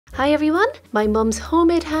Hi everyone, my mum's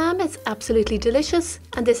homemade ham is absolutely delicious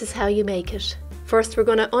and this is how you make it. First we're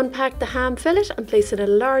going to unpack the ham fillet and place it in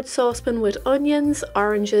a large saucepan with onions,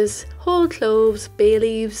 oranges, whole cloves, bay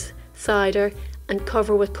leaves, cider and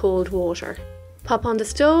cover with cold water. Pop on the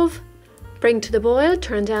stove, bring to the boil,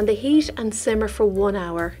 turn down the heat and simmer for 1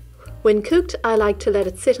 hour. When cooked, I like to let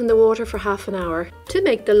it sit in the water for half an hour. To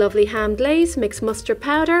make the lovely ham glaze, mix mustard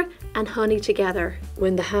powder and honey together.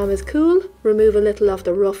 When the ham is cool, remove a little of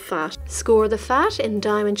the rough fat. Score the fat in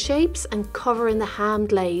diamond shapes and cover in the ham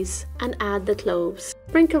glaze and add the cloves.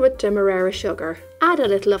 Sprinkle with Demerara sugar. Add a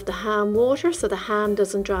little of the ham water so the ham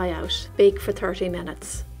doesn't dry out. Bake for 30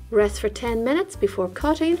 minutes. Rest for 10 minutes before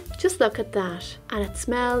cutting. Just look at that. And it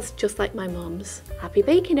smells just like my mum's. Happy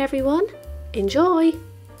baking everyone! Enjoy!